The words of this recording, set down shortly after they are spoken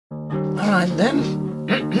Alright then.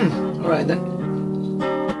 Alright then.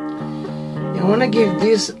 I wanna give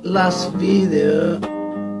this last video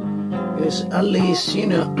because at least, you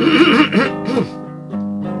know,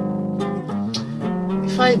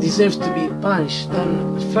 if I deserve to be punished,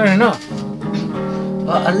 then fair enough.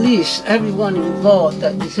 But at least everyone involved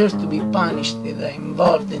that deserves to be punished, that are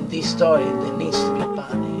involved in this story, that needs to be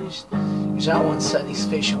punished. Because I want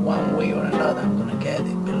satisfaction one way or another. I'm gonna get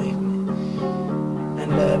it, believe me.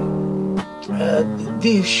 And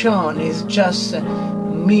this Sean is just a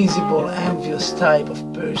miserable, envious type of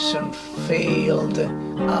person, failed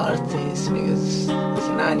artist, because he's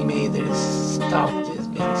an animator, he's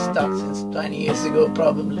been stuck since 20 years ago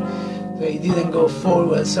probably, so he didn't go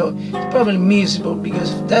forward, so he's probably miserable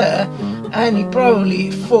because of that, and he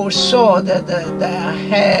probably foresaw that I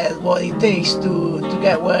had what it takes to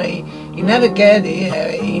get where he never get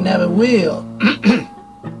it, he never will,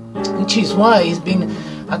 which is why he's been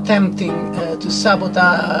attempting to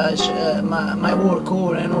sabotage my work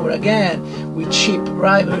over and over again with cheap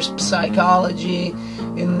reverse psychology,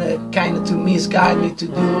 in kind of to misguide me to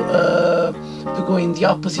go in the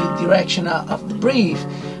opposite direction of the brief.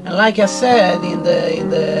 And like I said in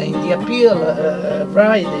the appeal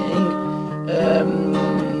writing,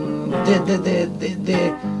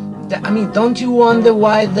 I mean, don't you wonder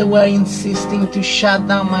why they were insisting to shut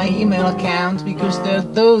down my email account? Because there are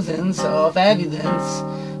dozens of evidence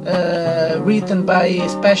written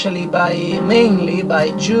mainly by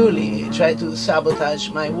Julie, try to sabotage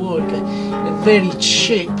my work, a very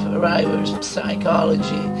cheap reverse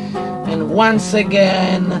psychology, and once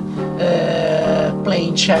again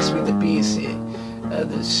playing chess with the PC.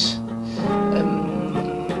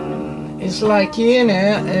 It's like, you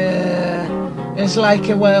know, it's like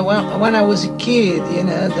when I was a kid, you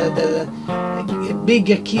know, the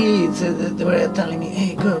bigger kids, they were telling me,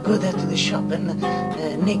 hey, go there to the shop and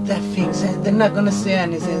nick that things, and they're not gonna say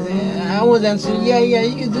anything. I would answer, yeah,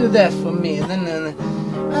 you do that for me. Then no,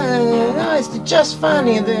 it's just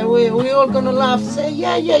funny. We all gonna laugh. Say,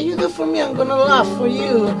 yeah, you do for me. I'm gonna laugh for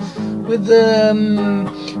you with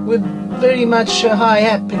very much high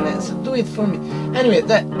happiness. Do it for me. Anyway,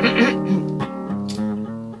 that.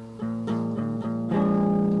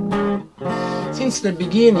 Since the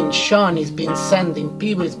beginning, Sean has been sending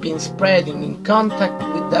people, he's been spreading in contact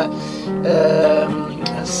with the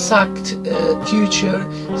sacked teacher,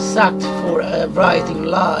 sacked for writing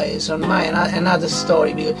lies on my another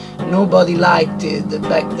story, because nobody liked it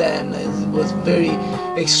back then. It was very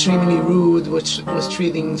extremely rude, which was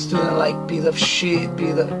treating students like piece of shit,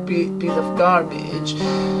 piece of garbage,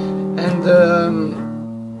 and.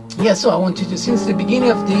 Yeah, so I wanted to, since the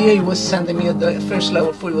beginning of the year, he was sending me, at the first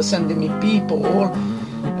level 4, he was sending me people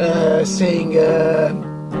saying,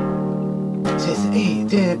 says, hey,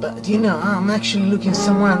 but you know, I'm actually looking for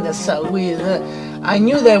someone that sell weed. I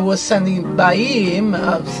knew that I was sending by him,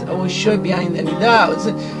 I was sure behind any doubts.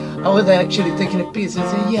 I was actually taking a piece and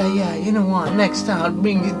saying, yeah, you know what, next time I'll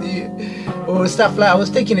bring it to you, or stuff like. I was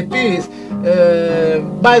taking a piece.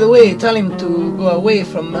 By the way, tell him to go away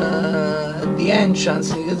from the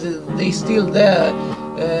entrance, because they're still there.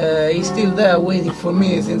 He's still there waiting for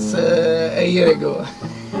me since a year ago.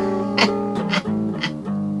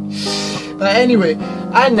 But anyway,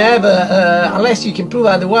 I never, unless you can prove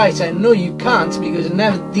otherwise, I know you can't, because I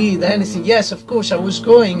never did anything. Yes, of course, I was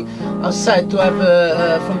going outside to have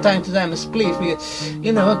from time to time a spliff, because,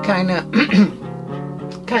 you know, kind of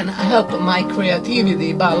help my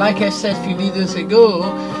creativity. But like I said a few videos ago,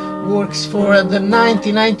 works for the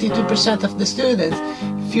 92% of the students.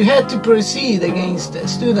 If you had to proceed against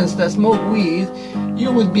students that smoke weed,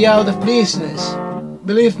 you would be out of business,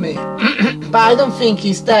 believe me. But I don't think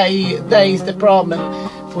that is the problem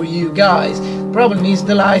for you guys. The problem is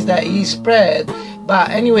the lies that he spread.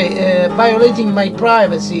 But anyway, violating my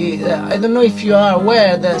privacy, I don't know if you are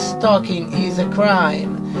aware that stalking is a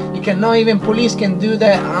crime. You cannot, even police can do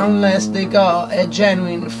that unless they got a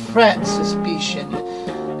genuine threat suspicion.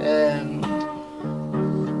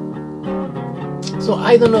 So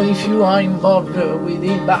I don't know if you are involved with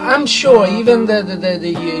it, but I'm sure even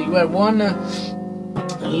you are one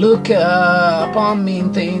look upon me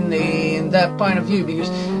in that point of view, because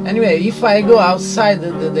anyway, if I go outside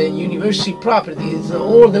the university properties,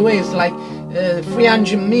 all the way it's like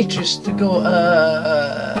 300 meters to go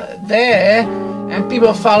there, and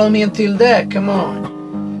people follow me until there. Come on.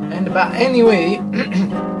 But anyway.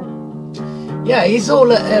 Yeah, it's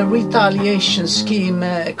all a retaliation scheme,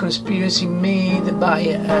 a conspiracy made by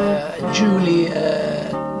Julie,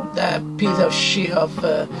 the piece of shit of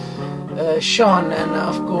Sean, and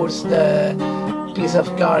of course the piece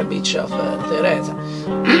of garbage of Teresa.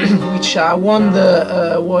 which I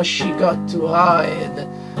wonder what she got to hide.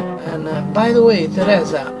 And by the way,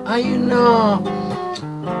 Teresa, are you not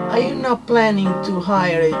planning to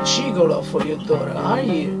hire a gigolo for your daughter, are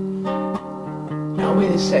you? Now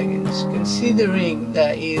wait a second, considering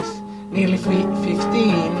that he's nearly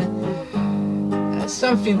 15,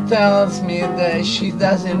 something tells me that she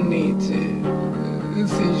doesn't need to.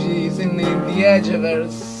 She's in the edge of her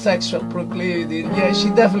sexual proclivity. Yeah, she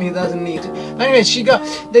definitely doesn't need to. Anyway,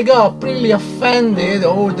 they got pretty offended,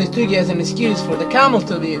 or they took it as an excuse for the camel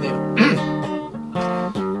toe video.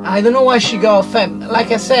 I don't know why she got offended.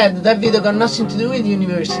 Like I said, that video got nothing to do with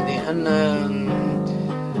university, and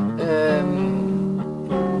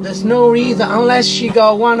there's no reason, unless she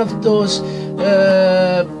got one of those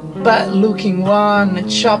bad-looking one,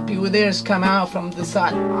 choppy with ears come out from the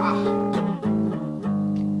side.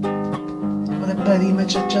 What a bad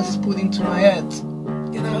image I just put into my head.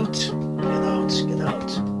 Get out, get out, get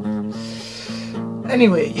out.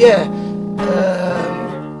 Anyway, yeah.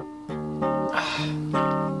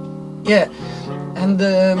 Yeah, and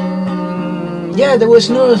yeah, there was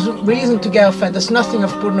no reason to get offended. There's nothing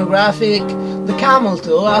of pornographic. The camel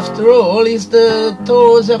toe, after all, is the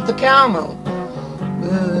toes of the camel.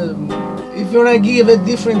 If you want to give a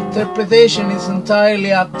different interpretation, it's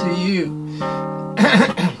entirely up to you.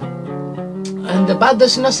 But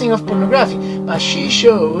there's nothing of pornography. But she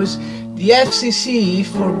shows the FCC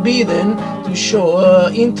forbidden to show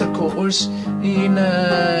intercourse in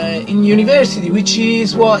university, which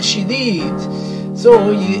is what she did.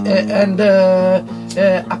 So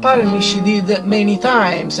apparently she did many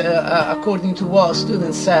times, according to what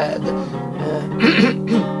students said.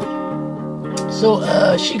 So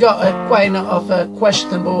she got quite of a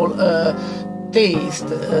questionable taste.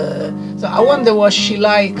 So I wonder what she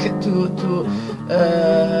liked to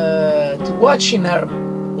watch in her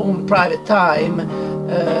own private time.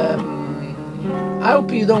 I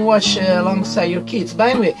hope you don't watch alongside your kids. But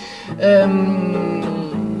anyway,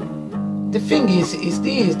 the thing is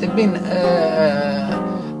this: they've been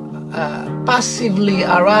passively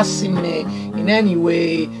harassing me in any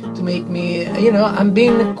way to make me, I'm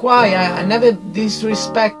being quiet. I never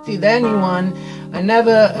disrespected anyone. I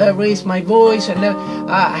never raised my voice.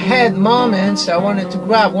 I had moments I wanted to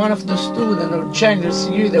grab one of the students or gender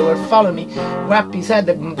security that were following me, grab his head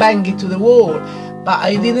and bang it to the wall. But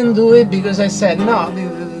I didn't do it because I said, no,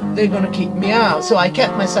 they're going to kick me out. So I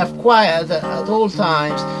kept myself quiet at all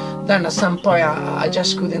times. Then at some point I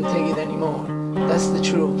just couldn't take it anymore. That's the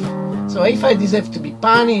truth. So if I deserve to be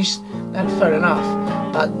punished, then fair enough.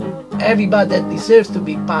 But everybody that deserves to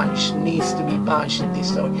be punished needs to be punished in this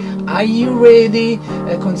story. Are you ready,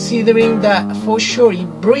 considering that for sure he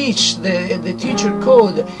breached the teacher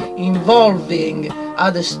code involving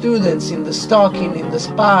other students in the stalking, in the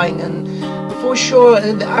spying, and for sure,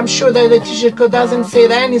 I'm sure that the teacher code doesn't say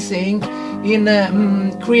anything in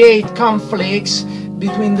create conflicts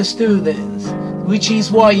between the students, which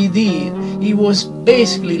is what he did. He was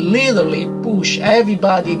basically literally push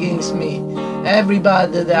everybody against me.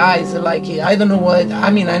 Everybody, the eyes like it. I don't know what, I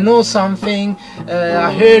mean, I know something,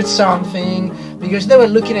 I heard something, because they were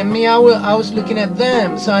looking at me, I was looking at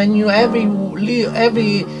them, so I knew every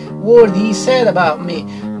word he said about me.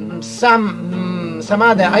 Some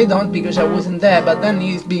other I don't, because I wasn't there, but then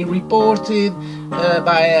he's being reported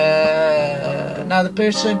by another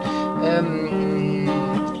person,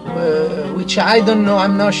 which I don't know,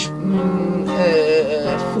 I'm not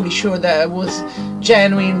fully sure that I was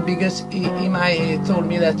genuine, because he might have told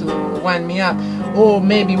me that to wind me up, or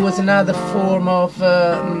maybe it was another form of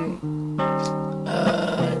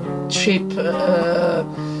cheap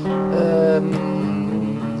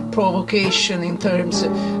provocation in terms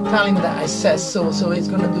of telling that I said so he's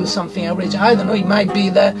gonna do something outrageous. I don't know, it might be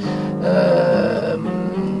that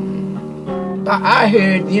but I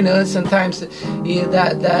heard, sometimes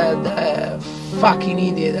that fucking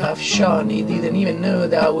idiot of Sean, he didn't even know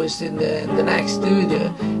that I was in the next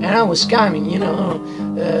studio, and I was coming,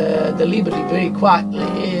 deliberately, very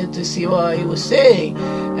quietly, to see what he was saying.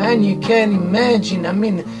 And you can imagine, I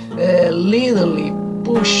mean, literally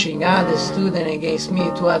pushing other students against me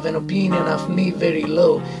to have an opinion of me very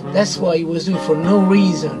low. That's what he was doing for no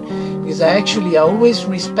reason, because I always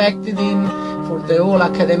respected him for the whole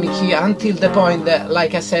academic year, until the point that,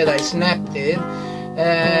 like I said, I snapped it.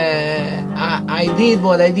 I did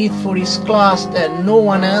what I did for his class that no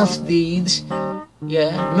one else did.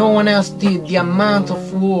 Yeah, no one else did the amount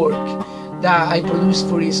of work that I produced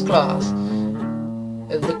for his class.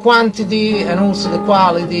 The quantity and also the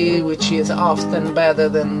quality, which is often better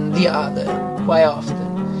than the other, quite often.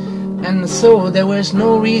 And so there was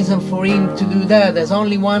no reason for him to do that. There's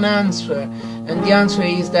only one answer, And the answer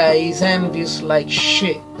is that he's envious like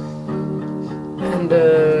shit. And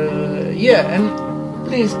yeah, and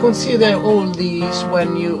please consider all these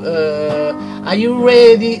when you are you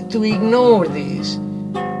ready to ignore this?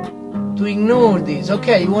 To ignore this?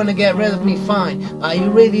 Okay, you want to get rid of me, fine. Are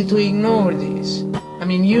you ready to ignore this? I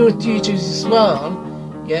mean, you're teachers as well.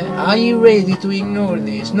 Yeah, are you ready to ignore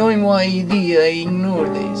this? Knowing what he did, I ignore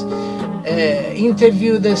this.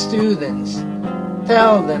 Interview the students.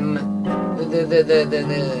 Tell them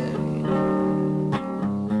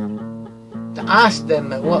ask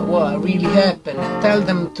them what really happened. Tell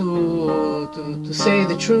them to say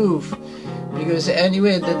the truth, because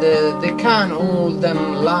anyway they can't all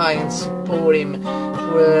them lie and support him.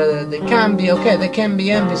 They can be okay, they can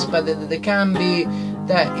be envious, but they can be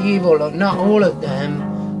that evil, or not all of them.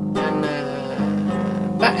 And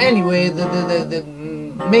but anyway, the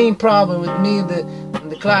main problem with me,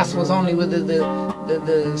 the class was only with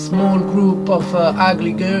the small group of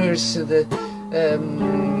ugly girls.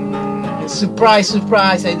 Surprise,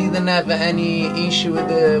 surprise! I didn't have any issue with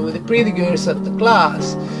the pretty girls of the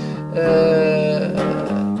class.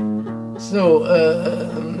 So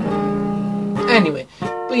anyway,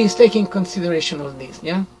 please take in consideration all this.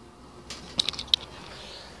 Yeah.